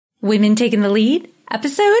Women Taking the Lead,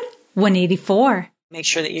 episode 184. Make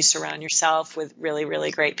sure that you surround yourself with really,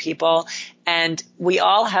 really great people. And we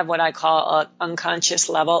all have what I call an unconscious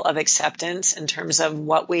level of acceptance in terms of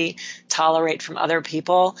what we tolerate from other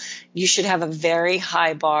people. You should have a very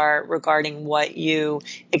high bar regarding what you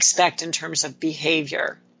expect in terms of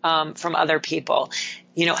behavior from other people.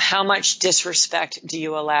 You know, how much disrespect do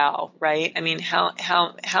you allow, right? I mean,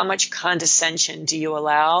 how much condescension do you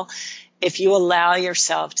allow? If you allow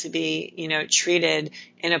yourself to be, treated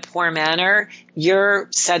in a poor manner, you're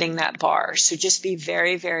setting that bar. So just be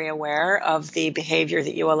very, very aware of the behavior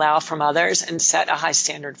that you allow from others and set a high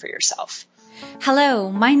standard for yourself.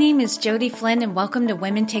 Hello, my name is Jody Flynn and welcome to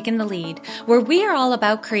Women Taking the Lead, where we are all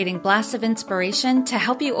about creating blasts of inspiration to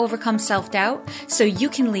help you overcome self-doubt so you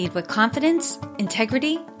can lead with confidence,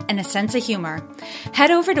 integrity, and a sense of humor.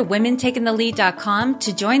 Head over to womentakingthelead.com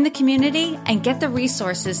to join the community and get the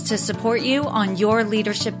resources to support you on your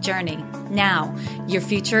leadership journey. Now, your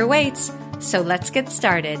future awaits, so let's get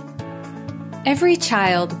started. Every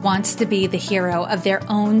child wants to be the hero of their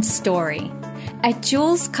own story. At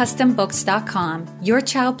JulesCustomBooks.com, your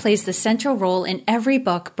child plays the central role in every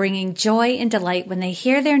book, bringing joy and delight when they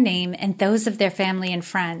hear their name and those of their family and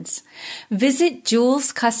friends. Visit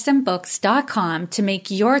JulesCustomBooks.com to make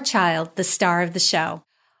your child the star of the show.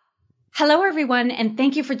 Hello, everyone, and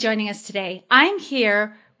thank you for joining us today. I'm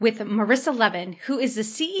here with Marissa Levin, who is the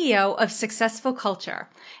CEO of Successful Culture,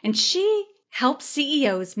 and she helps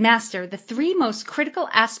CEOs master the three most critical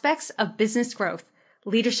aspects of business growth: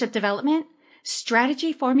 leadership development,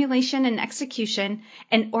 strategy formulation and execution,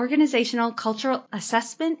 and organizational cultural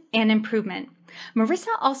assessment and improvement.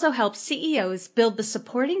 Marissa also helps CEOs build the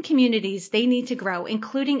supporting communities they need to grow,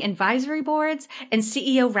 including advisory boards and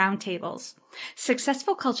CEO roundtables.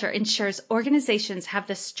 Successful Culture ensures organizations have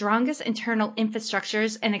the strongest internal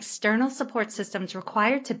infrastructures and external support systems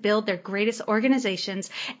required to build their greatest organizations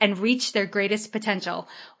and reach their greatest potential.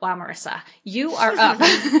 Wow, Marissa, you are up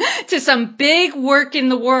to some big work in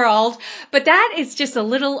the world, but that is just a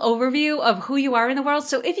little overview of who you are in the world.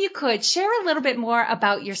 So if you could share a little bit more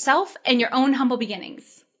about yourself and your own humble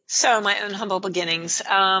beginnings. So my own humble beginnings.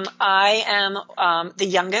 I am the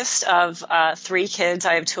youngest of three kids.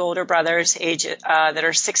 I have two older brothers that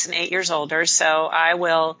are 6 and 8 years older. So I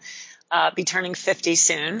will be turning 50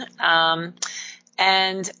 soon.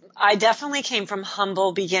 And I definitely came from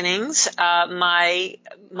humble beginnings. My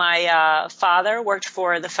father worked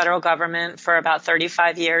for the federal government for about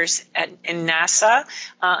 35 years in NASA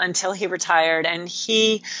until he retired, and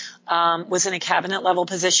he was in a cabinet level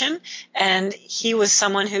position, and he was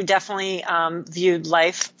someone who definitely viewed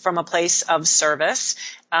life from a place of service.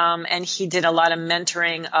 And he did a lot of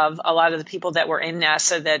mentoring of a lot of the people that were in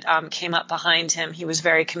NASA that came up behind him. He was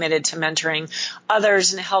very committed to mentoring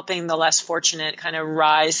others and helping the less fortunate kind of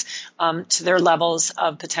rise to their levels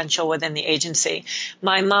of potential within the agency.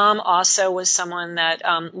 My mom also was someone that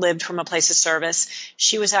lived from a place of service.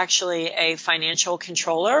 She was actually a financial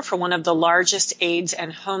controller for one of the largest AIDS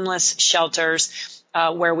and homeless shelters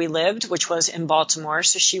where we lived, which was in Baltimore.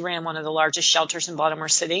 So she ran one of the largest shelters in Baltimore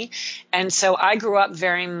City. And so I grew up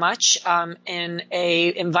very much in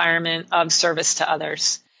a environment of service to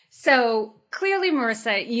others. So clearly,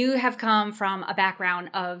 Marissa, you have come from a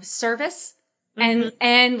background of service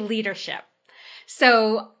and leadership.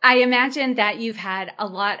 So I imagine that you've had a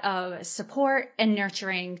lot of support and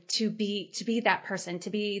nurturing to be that person,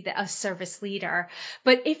 to be a service leader.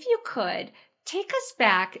 But if you could take us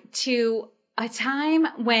back to a time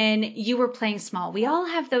when you were playing small. We all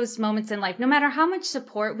have those moments in life, no matter how much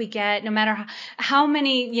support we get, no matter how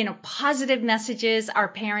many, positive messages our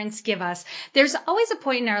parents give us. There's always a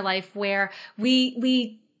point in our life where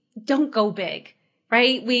we don't go big,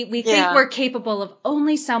 right? We think we're capable of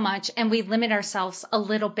only so much and we limit ourselves a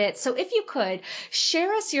little bit. So if you could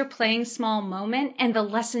share us your playing small moment and the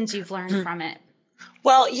lessons you've learned from it.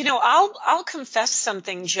 Well, I'll confess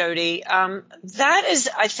something, Jody. That is,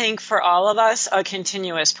 I think, for all of us, a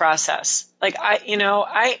continuous process. Like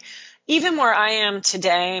even where I am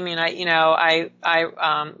today, I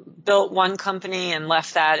built one company and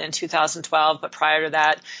left that in 2012. But prior to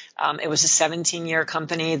that, it was a 17-year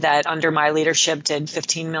company that under my leadership did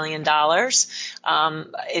 $15 million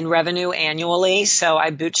in revenue annually. So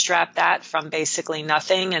I bootstrapped that from basically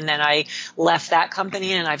nothing. And then I left that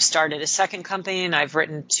company and I've started a second company and I've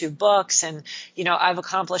written 2 books. And, I've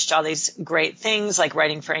accomplished all these great things like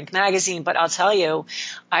writing for Inc. magazine. But I'll tell you,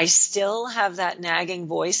 I still have that nagging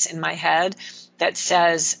voice in my head that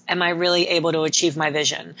says, am I really able to achieve my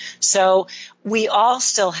vision? So we all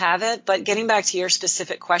still have it, but getting back to your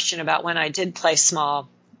specific question about when I did play small,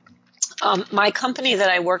 My company that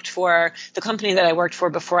I worked for, the company that I worked for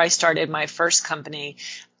before I started my first company,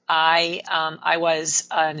 I was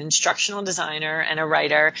an instructional designer and a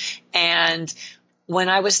writer. And when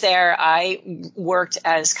I was there, I worked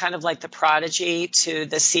as kind of like the prodigy to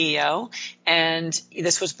the CEO. And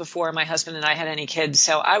this was before my husband and I had any kids.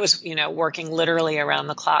 So I was, working literally around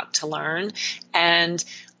the clock to learn. And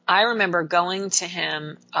I remember going to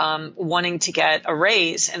him, wanting to get a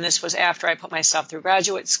raise. And this was after I put myself through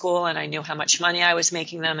graduate school and I knew how much money I was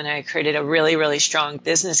making them. And I created a really, really strong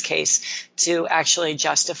business case to actually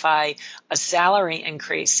justify a salary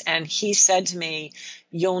increase. And he said to me,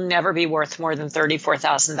 "You'll never be worth more than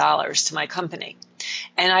 $34,000 to my company."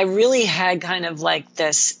 And I really had kind of like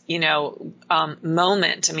this,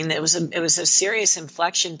 moment. I mean, it was a serious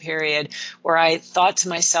inflection period where I thought to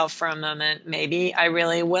myself for a moment, maybe I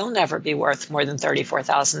really will never be worth more than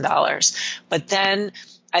 $34,000. But then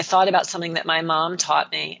I thought about something that my mom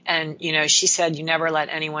taught me. And, she said, you never let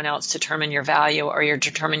anyone else determine your value or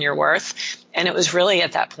determine your worth. And it was really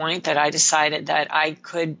at that point that I decided that I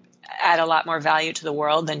could add a lot more value to the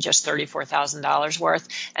world than just $34,000 worth.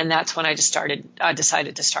 And that's when I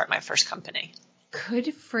decided to start my first company.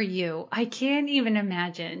 Good for you. I can't even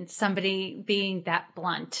imagine somebody being that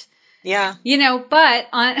blunt. Yeah. But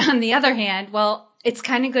on the other hand, well, it's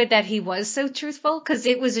kind of good that he was so truthful because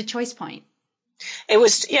it was a choice point. It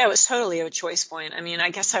was totally a choice point. I mean, I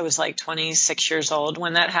guess I was like 26 years old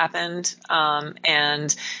when that happened.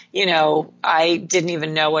 And, I didn't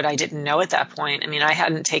even know what I didn't know at that point. I mean, I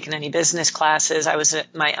hadn't taken any business classes.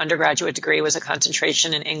 My undergraduate degree was a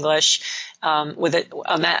concentration in English, it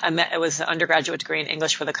was an undergraduate degree in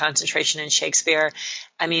English with a concentration in Shakespeare.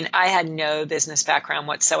 I mean, I had no business background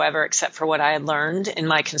whatsoever except for what I had learned in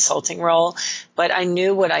my consulting role. But I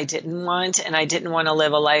knew what I didn't want, and I didn't want to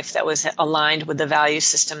live a life that was aligned with the value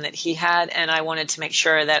system that he had. And I wanted to make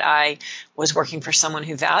sure that I was working for someone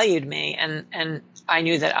who valued me. And I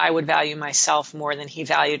knew that I would value myself more than he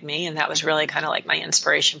valued me. And that was really kind of like my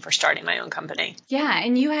inspiration for starting my own company. Yeah.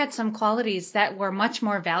 And you had some qualities that were much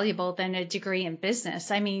more valuable than a degree in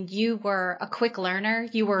business. I mean, you were a quick learner,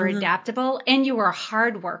 you were adaptable, and you were a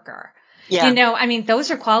hard worker. Yeah. I mean,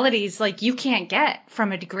 those are qualities like you can't get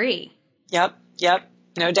from a degree. Yep.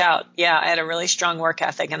 No doubt. Yeah. I had a really strong work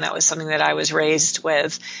ethic, and that was something that I was raised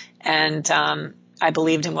with. And, I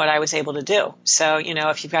believed in what I was able to do. So,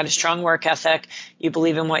 if you've got a strong work ethic, you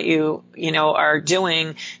believe in what you are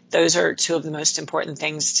doing, those are two of the most important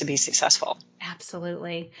things to be successful.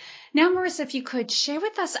 Absolutely. Now, Marissa, if you could share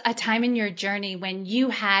with us a time in your journey when you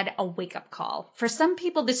had a wake-up call. For some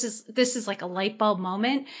people, this is like a light bulb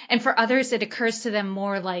moment. And for others, it occurs to them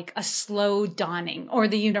more like a slow dawning or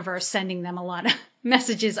the universe sending them a lot of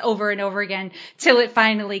messages over and over again till it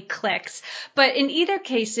finally clicks. But in either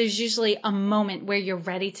case, there's usually a moment where you're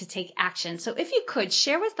ready to take action. So if you could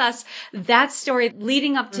share with us that story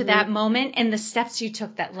leading up to that moment and the steps you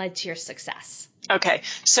took that led to your success. Okay.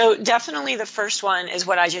 So definitely the first one is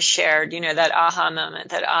what I just shared, that aha moment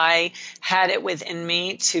that I had it within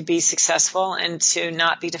me to be successful and to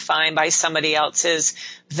not be defined by somebody else's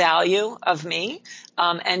value of me.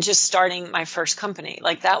 And just starting my first company,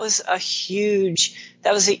 like that was a huge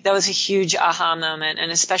aha moment.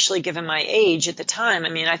 And especially given my age at the time, I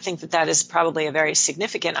mean, I think that is probably a very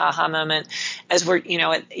significant aha moment as we're, at,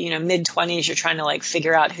 mid-20s, you're trying to like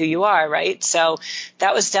figure out who you are, right? So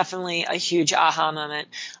that was definitely a huge aha moment.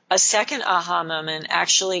 A second aha moment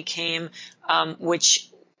actually came, which,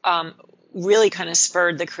 really kind of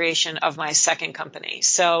spurred the creation of my second company.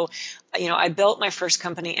 So, I built my first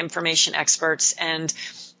company, Information Experts, and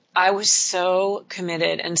I was so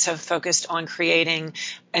committed and so focused on creating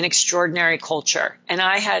an extraordinary culture. And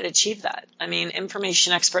I had achieved that. I mean,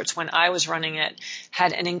 Information Experts, when I was running it,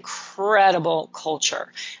 had an incredible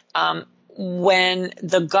culture. When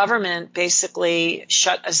the government basically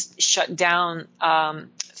shut down,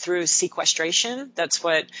 through sequestration. That's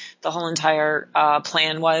what the whole entire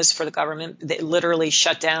plan was for the government. They literally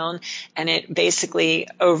shut down, and it basically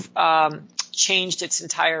changed its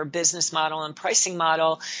entire business model and pricing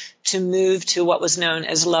model to move to what was known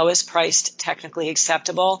as lowest priced, technically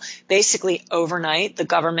acceptable. Basically, overnight, the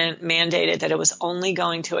government mandated that it was only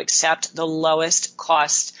going to accept the lowest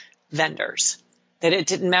cost vendors, that it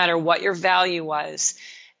didn't matter what your value was,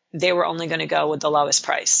 they were only going to go with the lowest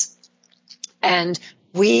price. And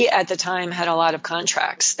we at the time had a lot of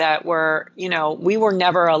contracts that were, we were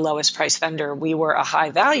never a lowest price vendor. We were a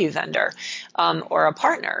high value vendor, or a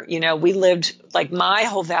partner. We lived, like, my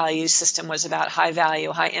whole value system was about high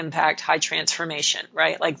value, high impact, high transformation,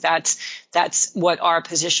 right? Like that's what our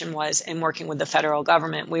position was in working with the federal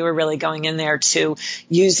government. We were really going in there to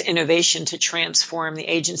use innovation to transform the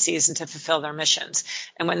agencies and to fulfill their missions.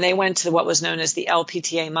 And when they went to what was known as the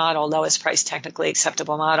LPTA model, lowest price technically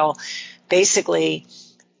acceptable model, basically,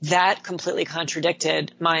 that completely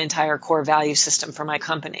contradicted my entire core value system for my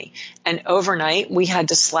company. And overnight, we had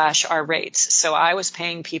to slash our rates. So I was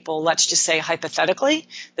paying people, let's just say hypothetically,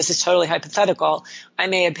 this is totally hypothetical, I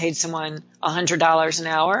may have paid someone $100 an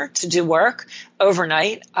hour to do work.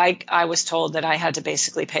 Overnight, I was told that I had to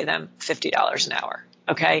basically pay them $50 an hour.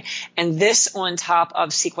 Okay. And this on top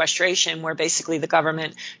of sequestration, where basically the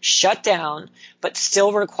government shut down, but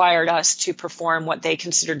still required us to perform what they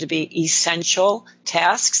considered to be essential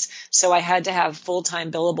tasks. So I had to have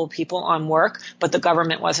full-time billable people on work, but the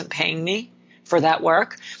government wasn't paying me for that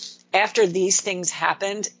work. After these things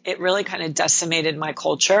happened, it really kind of decimated my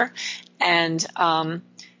culture. And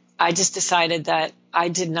I just decided that I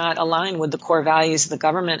did not align with the core values of the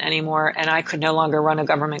government anymore, and I could no longer run a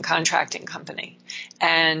government contracting company.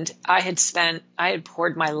 And I had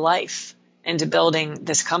poured my life into building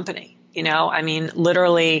this company.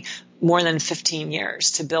 Literally more than 15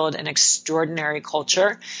 years to build an extraordinary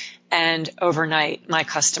culture. And overnight, my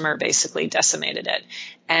customer basically decimated it.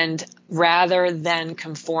 And rather than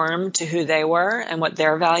conform to who they were and what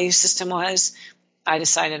their value system was, I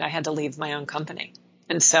decided I had to leave my own company.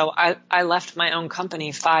 And so I left my own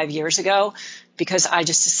company 5 years ago because I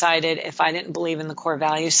just decided if I didn't believe in the core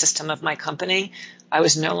value system of my company, I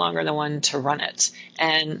was no longer the one to run it.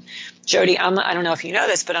 And Jody, I don't know if you know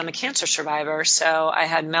this, but I'm a cancer survivor. So I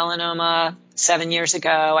had melanoma 7 years ago.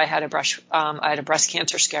 I had a breast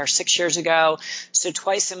cancer scare 6 years ago. So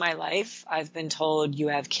twice in my life, I've been told you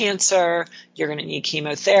have cancer, you're going to need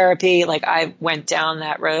chemotherapy. Like, I went down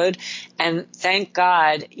that road, and thank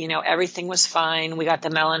God, everything was fine. We got the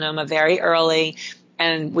melanoma very early,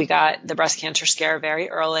 and we got the breast cancer scare very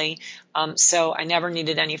early. So I never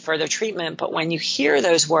needed any further treatment. But when you hear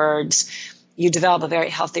those words, you develop a very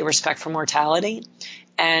healthy respect for mortality.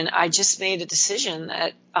 And I just made a decision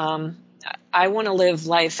that I want to live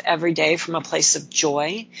life every day from a place of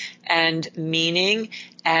joy and meaning.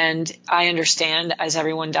 And I understand, as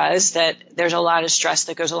everyone does, that there's a lot of stress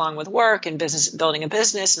that goes along with work and business, building a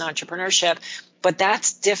business and entrepreneurship. But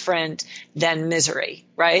that's different than misery,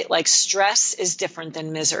 right? Like, stress is different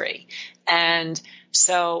than misery. And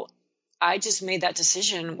so I just made that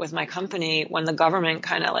decision with my company when the government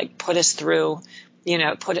kind of like put us through,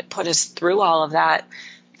 put us through all of that,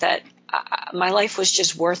 my life was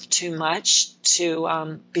just worth too much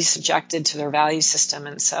to be subjected to their value system.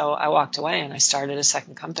 And so I walked away and I started a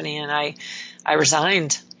second company, and I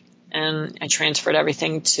resigned and I transferred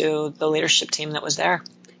everything to the leadership team that was there.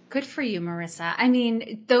 Good for you, Marissa. I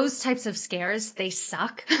mean, those types of scares, they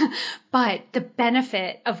suck, but the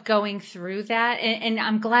benefit of going through that, and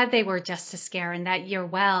I'm glad they were just a scare and that you're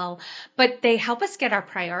well, but they help us get our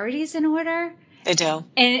priorities in order. They do.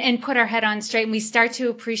 And put our head on straight, and we start to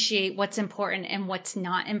appreciate what's important and what's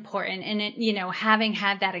not important. And having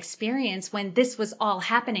had that experience when this was all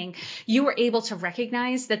happening, you were able to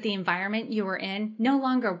recognize that the environment you were in no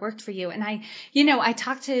longer worked for you. And I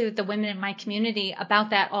talk to the women in my community about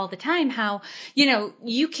that all the time, how,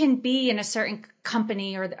 you can be in a certain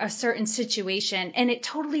company or a certain situation and it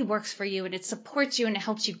totally works for you and it supports you and it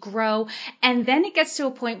helps you grow. And then it gets to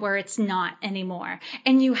a point where it's not anymore.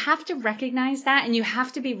 And you have to recognize that, and you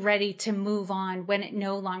have to be ready to move on when it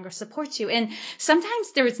no longer supports you. And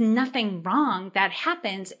sometimes there is nothing wrong that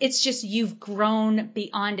happens. It's just you've grown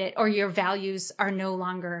beyond it, or your values are no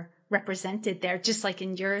longer represented there, just like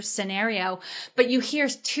in your scenario. But you hear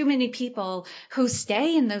too many people who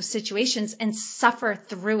stay in those situations and suffer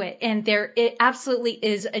through it. And it absolutely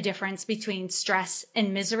is a difference between stress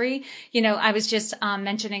and misery. I was just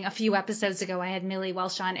mentioning a few episodes ago, I had Millie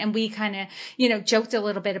Welsh on, and we kind of, joked a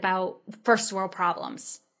little bit about first world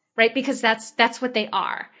problems, right? Because that's what they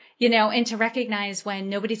are, and to recognize when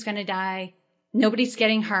nobody's going to die, nobody's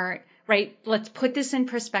getting hurt, right? Let's put this in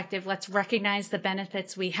perspective. Let's recognize the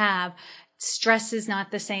benefits we have. Stress is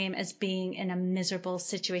not the same as being in a miserable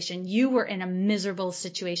situation. You were in a miserable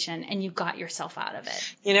situation and you got yourself out of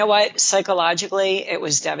it. You know what? Psychologically, it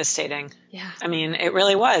was devastating. Yeah. I mean, it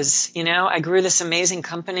really was. I grew this amazing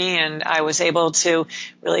company, and I was able to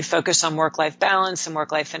really focus on work-life balance and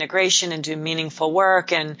work-life integration and do meaningful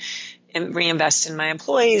work. And reinvest in my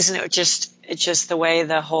employees. And it's just the way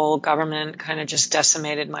the whole government kind of just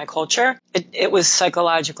decimated my culture. It was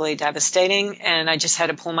psychologically devastating, and I just had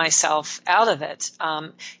to pull myself out of it.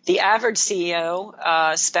 The average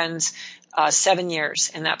CEO spends 7 years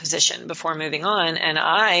in that position before moving on. And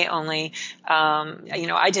I only,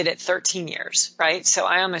 I did it 13 years, right? So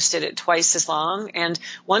I almost did it twice as long. And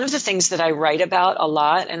one of the things that I write about a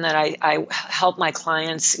lot and that I help my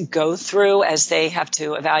clients go through as they have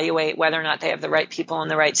to evaluate whether or not they have the right people in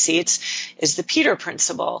the right seats is the Peter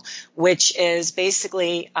Principle, which is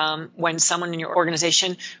basically when someone in your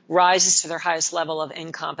organization rises to their highest level of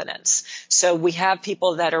incompetence. So we have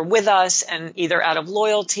people that are with us and either out of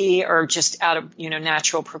loyalty or just out of,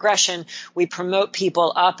 natural progression, we promote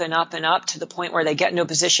people up and up and up to the point where they get into a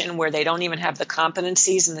position where they don't even have the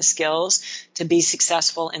competencies and the skills to be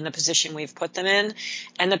successful in the position we've put them in.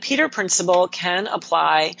 And the Peter Principle can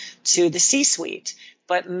apply to the C-suite.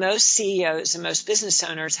 But most CEOs and most business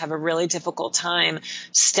owners have a really difficult time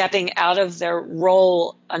stepping out of their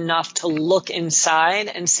role enough to look inside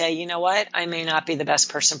and say, you know what, I may not be the best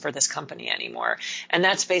person for this company anymore. And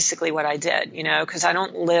that's basically what I did, because I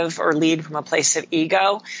don't live or lead from a place of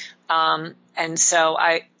ego. And so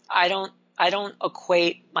I don't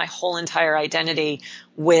equate my whole entire identity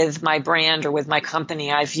with my brand or with my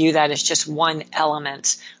company. I view that as just one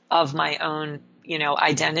element of my own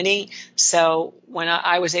identity. So when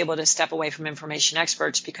I was able to step away from information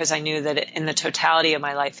experts because I knew that in the totality of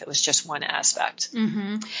my life, it was just one aspect.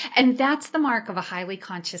 Mm-hmm. And that's the mark of a highly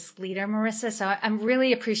conscious leader, Marissa. So I'm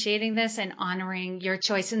really appreciating this and honoring your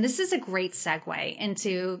choice. And this is a great segue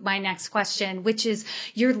into my next question, which is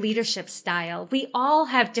your leadership style. We all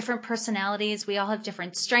have different personalities. We all have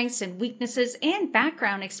different strengths and weaknesses and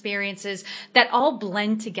background experiences that all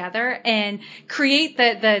blend together and create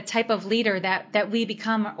the type of leader that we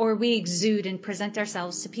become or we exude and present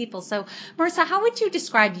ourselves to people. So, Marissa, how would you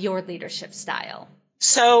describe your leadership style?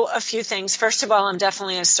 So a few things. First of all, I'm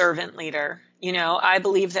definitely a servant leader. I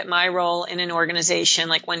believe that my role in an organization,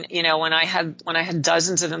 like when I had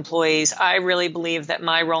dozens of employees, I really believe that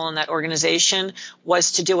my role in that organization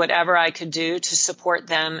was to do whatever I could do to support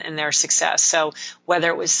them in their success. So whether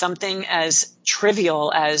it was something as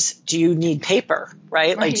trivial as, do you need paper,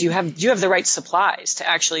 right? Like, do you have the right supplies to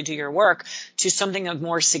actually do your work, to something of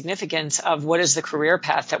more significance of what is the career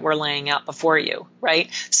path that we're laying out before you,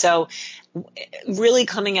 right? So really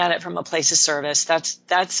coming at it from a place of service. That's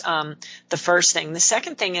the first thing. The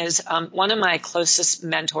second thing is one of my closest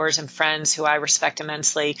mentors and friends who I respect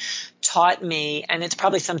immensely taught me, and it's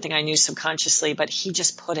probably something I knew subconsciously, but he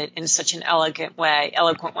just put it in such an eloquent way.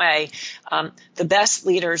 The best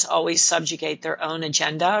leaders always subjugate their own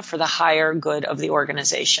agenda for the higher good of the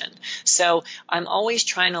organization. So I'm always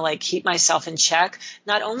trying to keep myself in check,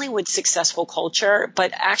 not only with successful culture,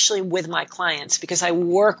 but actually with my clients, because I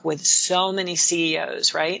work with so many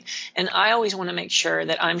CEOs, right? And I always want to make sure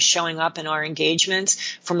that I'm showing up in our engagements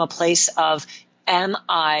from a place of, am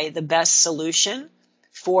I the best solution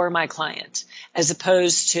for my client, as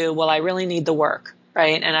opposed to, well, I really need the work,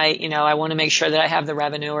 right? And I want to make sure that I have the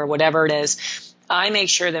revenue or whatever it is. I make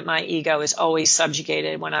sure that my ego is always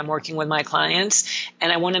subjugated when I'm working with my clients.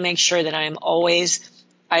 And I want to make sure that I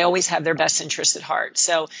always have their best interests at heart.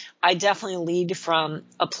 So I definitely lead from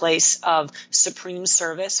a place of supreme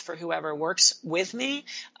service for whoever works with me,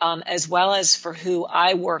 as well as for who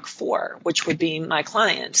I work for, which would be my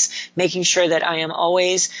clients, making sure that I am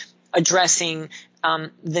always addressing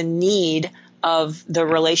the need of the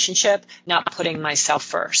relationship, not putting myself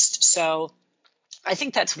first. So I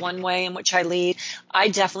think that's one way in which I lead. I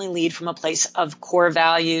definitely lead from a place of core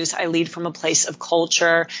values. I lead from a place of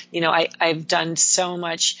culture. I've done so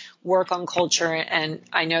much work on culture, and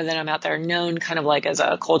I know that I'm out there known kind of as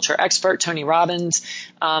a culture expert. Tony Robbins,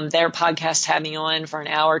 their podcast had me on for an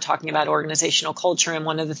hour talking about organizational culture. And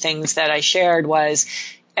one of the things that I shared was,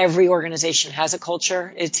 every organization has a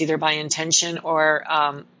culture. It's either by intention or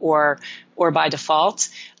by default.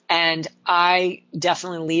 And I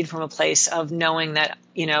definitely lead from a place of knowing that,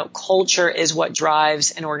 culture is what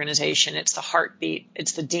drives an organization. It's the heartbeat.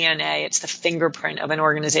 It's the DNA. It's the fingerprint of an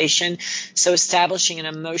organization. So establishing an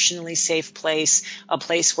emotionally safe place, a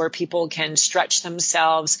place where people can stretch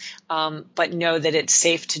themselves, but know that it's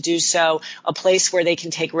safe to do so, a place where they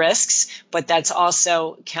can take risks, but that's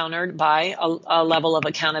also countered by a level of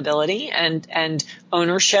accountability and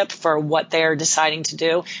ownership for what they're deciding to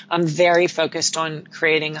do. I'm very focused on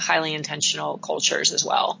creating highly intentional cultures as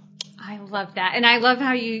well. I love that. And I love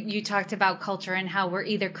how you talked about culture and how we're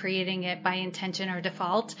either creating it by intention or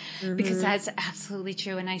default, because that's absolutely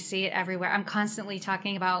true. And I see it everywhere. I'm constantly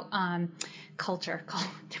talking about culture.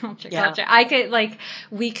 Yeah.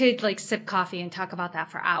 We could sip coffee and talk about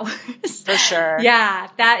that for hours. For sure. Yeah,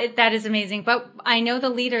 that is amazing. But I know the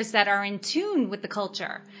leaders that are in tune with the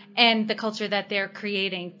culture and the culture that they're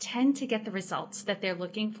creating tend to get the results that they're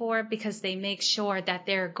looking for because they make sure that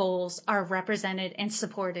their goals are represented and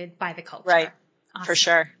supported by the culture. Right. Awesome. For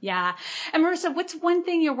sure. Yeah. And Marissa, what's one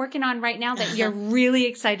thing you're working on right now that you're really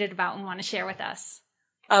excited about and want to share with us?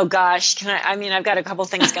 Oh gosh, I've got a couple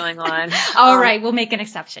things going on. All right, we'll make an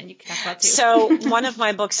exception. You can talk about two. So one of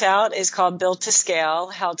my books out is called Built to Scale,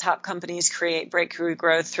 How Top Companies Create Breakthrough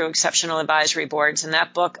Growth Through Exceptional Advisory Boards. And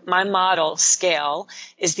that book, my model, Scale,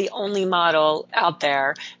 is the only model out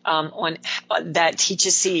there that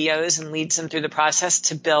teaches CEOs and leads them through the process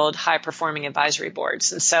to build high-performing advisory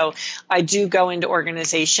boards. And so I do go into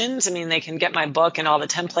organizations. I mean, they can get my book and all the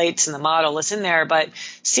templates and the model is in there, but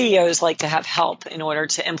CEOs like to have help in order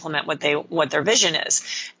to implement what their vision is.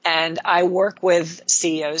 And I work with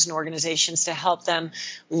CEOs and organizations to help them,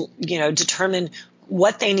 determine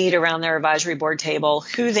what they need around their advisory board table,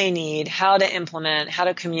 who they need, how to implement, how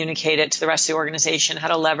to communicate it to the rest of the organization, how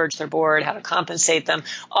to leverage their board, how to compensate them,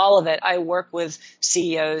 all of it. I work with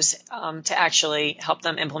CEOs to actually help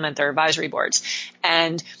them implement their advisory boards.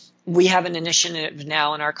 And we have an initiative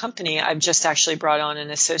now in our company. I've just actually brought on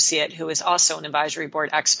an associate who is also an advisory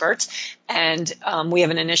board expert. And we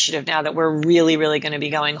have an initiative now that we're really, really going to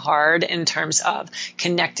be going hard in terms of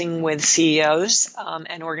connecting with CEOs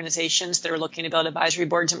and organizations that are looking to build advisory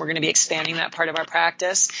boards. And we're going to be expanding that part of our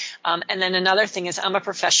practice. And then another thing is I'm a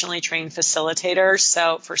professionally trained facilitator.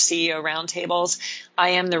 So for CEO roundtables, I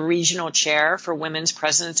am the regional chair for Women's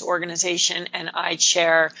Presidents Organization, and I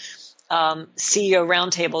chair CEO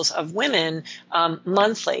roundtables of women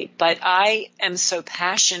monthly. But I am so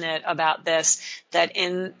passionate about this that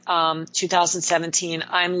in 2017,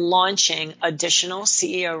 I'm launching additional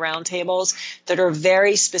CEO roundtables that are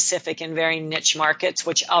very specific in very niche markets,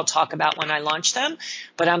 which I'll talk about when I launch them.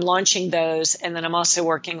 But I'm launching those, and then I'm also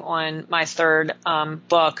working on my third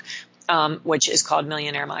book, which is called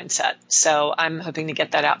Millionaire Mindset. So I'm hoping to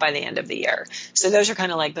get that out by the end of the year. So those are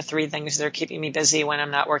kind of like the three things that are keeping me busy when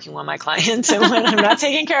I'm not working with my clients and when I'm not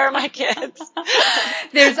taking care of my kids.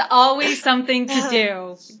 There's always something to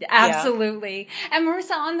do. Absolutely. Yeah. And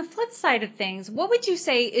Marissa, on the flip side of things, what would you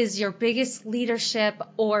say is your biggest leadership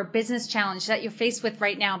or business challenge that you're faced with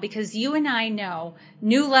right now? Because you and I know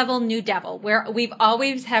new level, new devil, where we've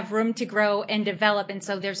always have room to grow and develop. And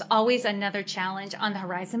so there's always another challenge on the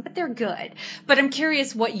horizon, but they're good. But I'm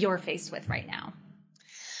curious what you're faced with right now.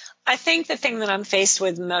 I think the thing that I'm faced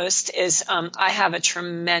with most is I have a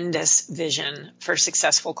tremendous vision for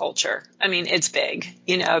successful culture. I mean, it's big,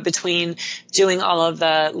 between doing all of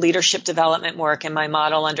the leadership development work and my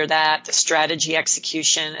model under that, the strategy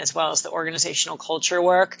execution, as well as the organizational culture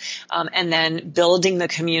work, and then building the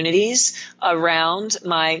communities around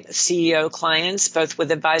my CEO clients, both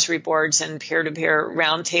with advisory boards and peer-to-peer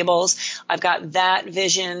roundtables. I've got that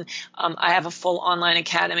vision. I have a full online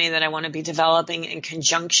academy that I want to be developing in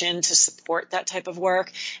conjunction to support that type of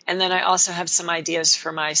work. And then I also have some ideas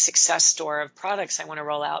for my success store of products I want to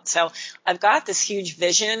roll out. So I've got this huge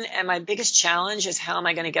vision, and my biggest challenge is how am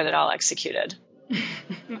I going to get it all executed?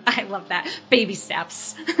 I love that. Baby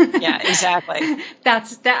steps. Yeah, exactly.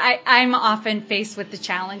 I'm often faced with the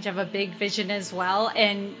challenge of a big vision as well.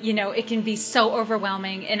 And, it can be so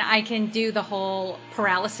overwhelming, and I can do the whole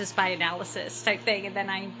paralysis by analysis type thing. And then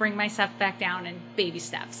I bring myself back down and baby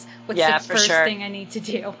steps. What's the first thing I need to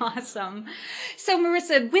do? Awesome. So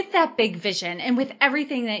Marissa, with that big vision and with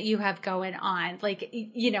everything that you have going on,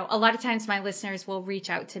 a lot of times my listeners will reach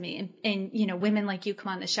out to me and women like you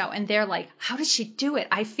come on the show and they're like, how does she do it?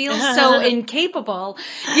 I feel so incapable,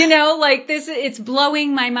 it's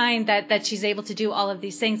blowing my mind that she's able to do all of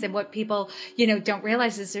these things. And what people, don't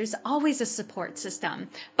realize is there's always a support system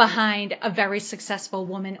behind a very successful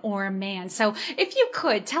woman or a man. So if you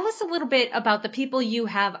could tell us a little bit about the people you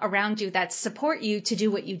have around you that support you to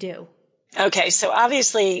do what you do. Okay. So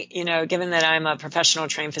obviously, given that I'm a professional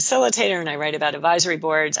trained facilitator and I write about advisory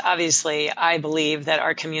boards, obviously I believe that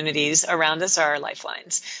our communities around us are our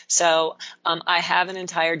lifelines. So, I have an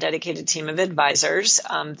entire dedicated team of advisors,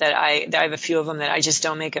 that I have a few of them that I just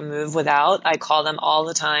don't make a move without. I call them all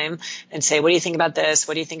the time and say, what do you think about this?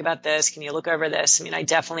 What do you think about this? Can you look over this? I mean, I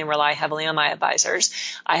definitely rely heavily on my advisors.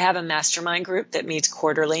 I have a mastermind group that meets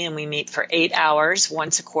quarterly, and we meet for 8 hours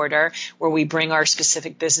once a quarter where we bring our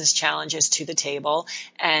specific business challenges challenges to the table,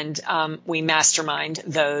 and we mastermind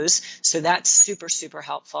those. So that's super, super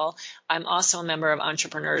helpful. I'm also a member of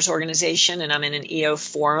Entrepreneurs Organization, and I'm in an EO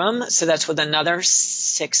forum. So that's with another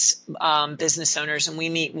 6 business owners, and we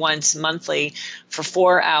meet once monthly for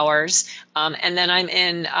 4 hours. And then I'm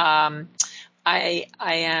in I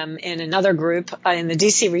am in another group in the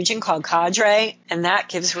DC region called Cadre, and that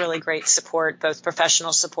gives really great support, both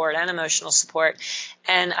professional support and emotional support.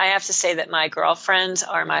 And I have to say that my girlfriends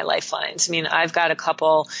are my lifelines. I mean, I've got a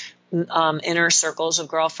couple inner circles of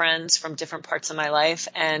girlfriends from different parts of my life,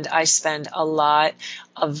 and I invest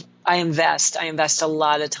a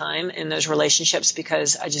lot of time in those relationships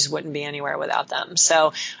because I just wouldn't be anywhere without them.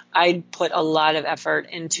 So I put a lot of effort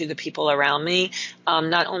into the people around me,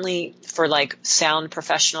 not only for like sound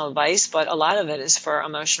professional advice, but a lot of it is for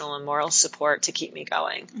emotional and moral support to keep me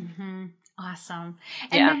going. Mm-hmm. Awesome.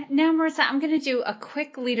 And now, Marissa, I'm going to do a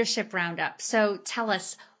quick leadership roundup. So tell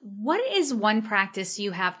us, what is one practice you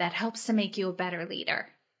have that helps to make you a better leader?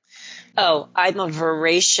 Oh, I'm a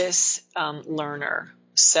voracious learner.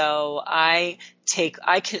 So I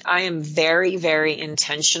am very, very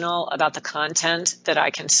intentional about the content that I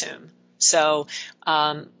consume. So,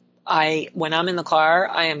 when I'm in the car,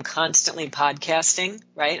 I am constantly podcasting,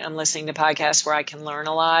 right? I'm listening to podcasts where I can learn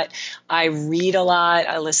a lot. I read a lot.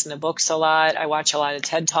 I listen to books a lot. I watch a lot of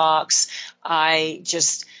TED Talks.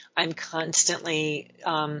 I'm constantly,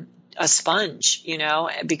 a sponge,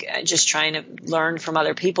 just trying to learn from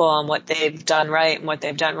other people on what they've done right and what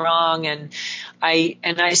they've done wrong. And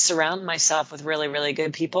I surround myself with really, really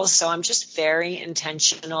good people. So I'm just very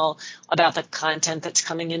intentional about the content that's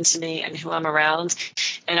coming into me and who I'm around.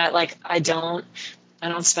 And I don't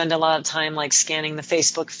spend a lot of time like scanning the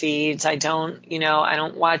Facebook feeds. I don't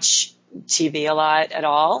watch TV a lot at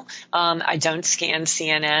all. I don't scan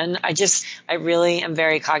CNN. I really am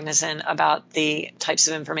very cognizant about the types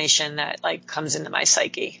of information that like comes into my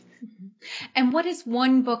psyche. And what is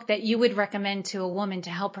one book that you would recommend to a woman to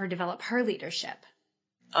help her develop her leadership?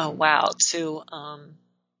 Oh, wow.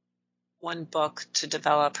 One book to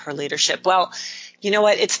develop her leadership. Well, you know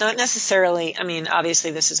what? It's not necessarily,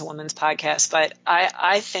 obviously this is a women's podcast, but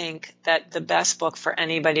I think that the best book for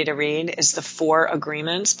anybody to read is The 4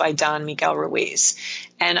 Agreements by Don Miguel Ruiz.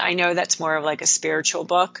 And I know that's more of like a spiritual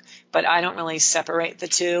book, but I don't really separate the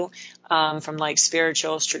two from like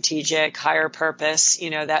spiritual, strategic, higher purpose,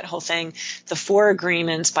 that whole thing. The 4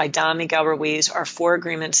 Agreements by Don Miguel Ruiz are 4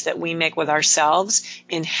 agreements that we make with ourselves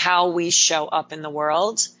in how we show up in the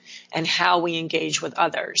world and how we engage with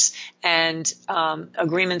others. And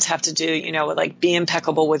agreements have to do, with like be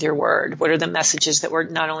impeccable with your word. What are the messages that we're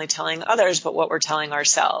not only telling others, but what we're telling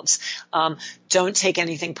ourselves? Don't take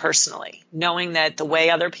anything personally, knowing that the way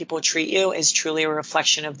other people treat you is truly a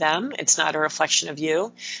reflection of them. It's not a reflection of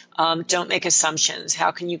you. Don't make assumptions.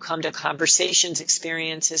 How can you come to conversations,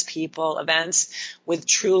 experiences, people, events with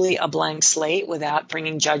truly a blank slate without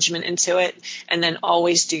bringing judgment into it? And then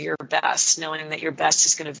always do your best, knowing that your best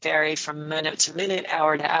is going to vary from minute to minute,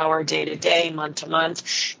 hour to hour, day to day, month to month,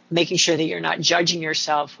 making sure that you're not judging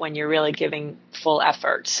yourself when you're really giving full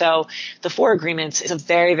effort. So The 4 Agreements is a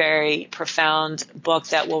very, very profound book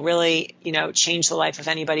that will really, change the life of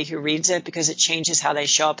anybody who reads it, because it changes how they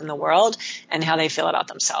show up in the world and how they feel about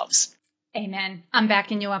themselves. Amen. I'm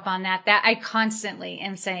backing you up on that. That I constantly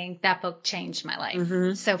am saying that book changed my life.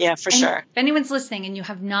 Mm-hmm. So yeah, for sure. If anyone's listening and you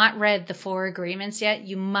have not read The 4 Agreements yet,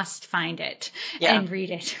 you must find it and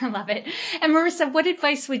read it. I love it. And Marissa, what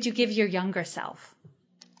advice would you give your younger self?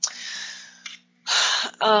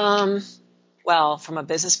 Well, from a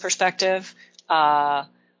business perspective,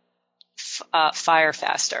 fire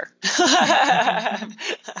faster.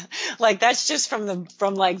 Like that's just from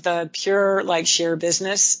the pure, like sheer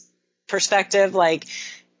business perspective,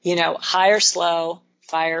 hire slow,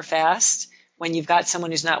 fire fast. When you've got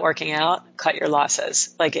someone who's not working out, cut your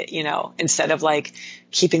losses. Instead of like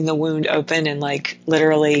keeping the wound open and like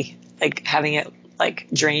literally like having it like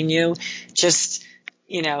drain you, just,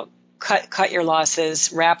 cut your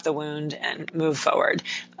losses, wrap the wound and move forward.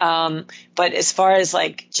 But as far as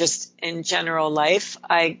like just in general life,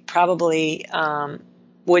 I probably,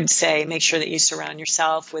 would say make sure that you surround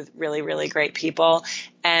yourself with really, really great people.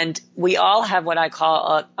 And we all have what I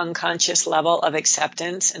call an unconscious level of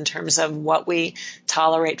acceptance in terms of what we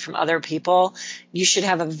tolerate from other people. You should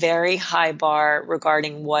have a very high bar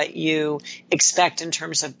regarding what you expect in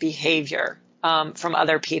terms of behavior from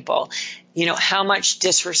other people. How much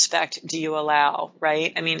disrespect do you allow,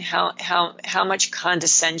 right? How much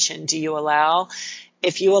condescension do you allow?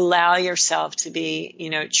 if you allow yourself to be,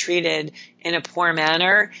 treated in a poor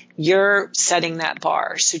manner, you're setting that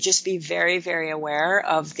bar. So just be very, very aware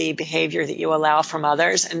of the behavior that you allow from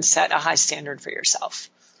others and set a high standard for yourself.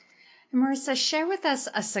 Marissa, share with us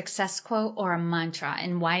a success quote or a mantra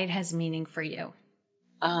and why it has meaning for you.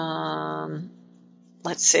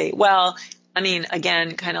 Let's see. Well,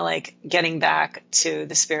 again, kind of like getting back to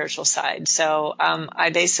the spiritual side. So there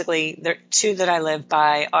are two that I live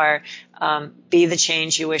by are be the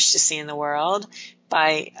change you wish to see in the world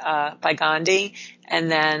by Gandhi,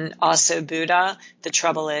 and then also Buddha, the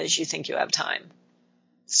trouble is you think you have time.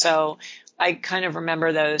 So I kind of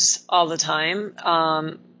remember those all the time.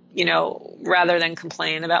 Rather than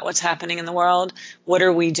complain about what's happening in the world, what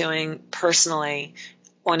are we doing personally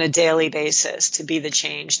on a daily basis to be the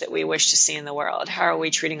change that we wish to see in the world? How are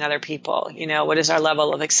we treating other people? What is our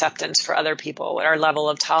level of acceptance for other people? What our level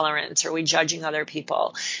of tolerance? Are we judging other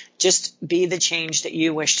people? Just be the change that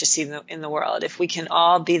you wish to see in the world. If we can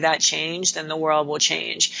all be that change, then the world will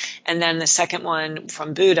change. And then the second one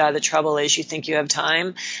from Buddha, the trouble is you think you have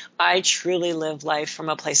time. I truly live life from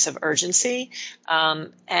a place of urgency.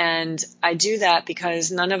 And I do that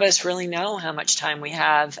because none of us really know how much time we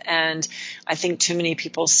have. And I think too many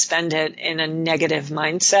people spend it in a negative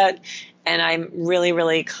mindset. And I'm really,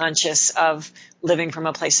 really conscious of living from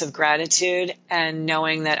a place of gratitude and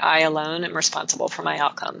knowing that I alone am responsible for my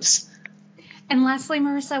outcomes. And lastly,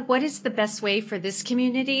 Marissa, what is the best way for this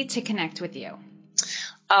community to connect with you?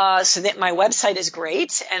 So that my website is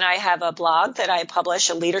great, and I have a blog that I publish,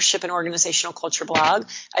 a leadership and organizational culture blog.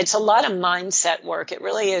 It's a lot of mindset work. It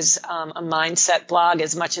really is a mindset blog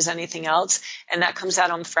as much as anything else, and that comes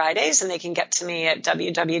out on Fridays, and they can get to me at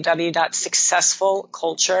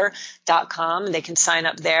www.successfulculture.com. They can sign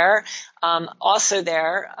up there. Also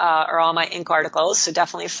there are all my Inc. articles, so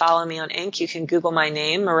definitely follow me on Inc. You can Google my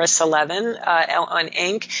name, Marissa Levin, on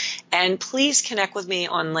Inc. And please connect with me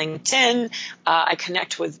on LinkedIn. I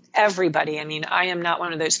connect with everybody. I am not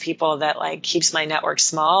one of those people that keeps my network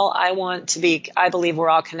small. I believe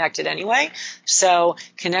we're all connected anyway. So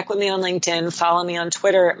connect with me on LinkedIn, follow me on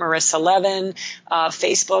Twitter at Marissa Levin,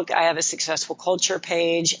 Facebook, I have a Successful Culture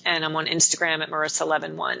page, and I'm on Instagram at Marissa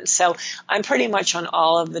Levin1. So I'm pretty much on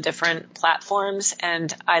all of the different platforms,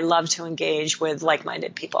 and I love to engage with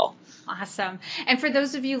like-minded people. Awesome. And for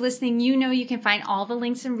those of you listening, you can find all the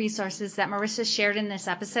links and resources that Marissa shared in this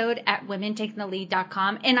episode at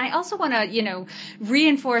womentakingthelead.com. And I also want to,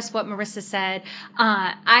 reinforce what Marissa said.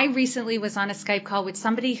 I recently was on a Skype call with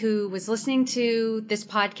somebody who was listening to this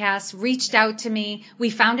podcast, reached out to me. We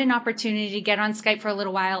found an opportunity to get on Skype for a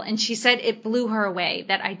little while, and she said it blew her away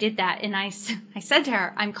that I did that. And I said to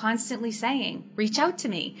her, I'm constantly saying, reach out to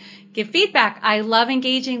me, give feedback. I love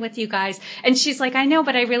engaging with you guys. And she's like, I know,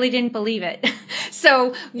 but I really didn't believe it.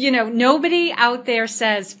 So, nobody out there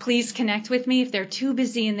says, please connect with me if they're too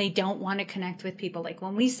busy and they don't want to connect with people. Like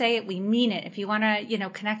when we say it, we mean it. If you want to,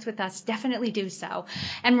 connect with us, definitely do so.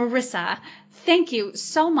 And Marissa, thank you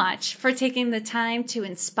so much for taking the time to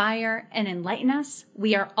inspire and enlighten us.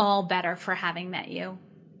 We are all better for having met you.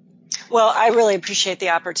 Well, I really appreciate the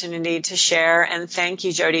opportunity to share, and thank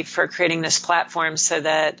you, Jody, for creating this platform so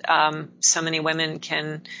that so many women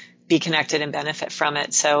can be connected and benefit from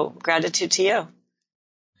it. So gratitude to you.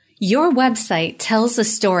 Your website tells a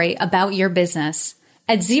story about your business.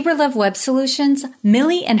 At Zebra Love Web Solutions,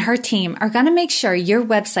 Millie and her team are going to make sure your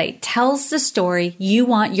website tells the story you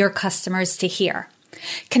want your customers to hear.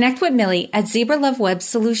 Connect with Millie at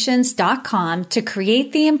zebralovewebsolutions.com to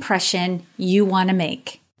create the impression you want to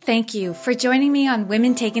make. Thank you for joining me on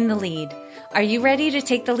Women Taking the Lead. Are you ready to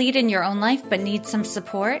take the lead in your own life but need some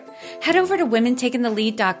support? Head over to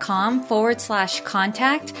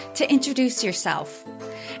womentakingthelead.com/contact to introduce yourself.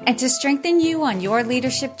 And to strengthen you on your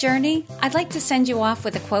leadership journey, I'd like to send you off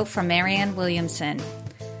with a quote from Marianne Williamson.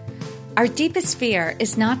 Our deepest fear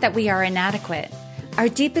is not that we are inadequate. Our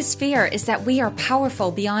deepest fear is that we are powerful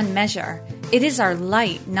beyond measure. It is our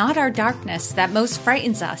light, not our darkness, that most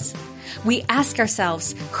frightens us. We ask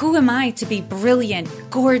ourselves, who am I to be brilliant,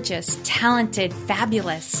 gorgeous, talented,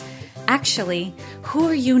 fabulous? Actually, who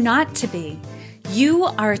are you not to be? You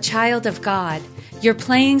are a child of God. Your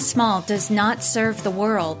playing small does not serve the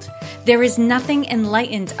world. There is nothing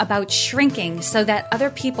enlightened about shrinking so that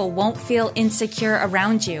other people won't feel insecure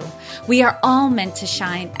around you. We are all meant to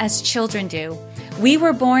shine as children do. We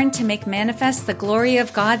were born to make manifest the glory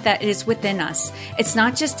of God that is within us. It's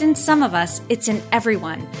not just in some of us, it's in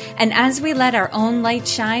everyone. And as we let our own light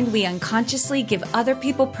shine, we unconsciously give other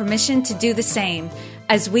people permission to do the same.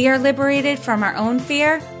 As we are liberated from our own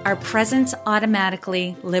fear, our presence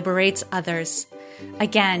automatically liberates others.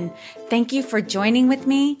 Again, thank you for joining with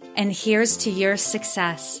me, and here's to your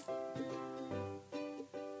success.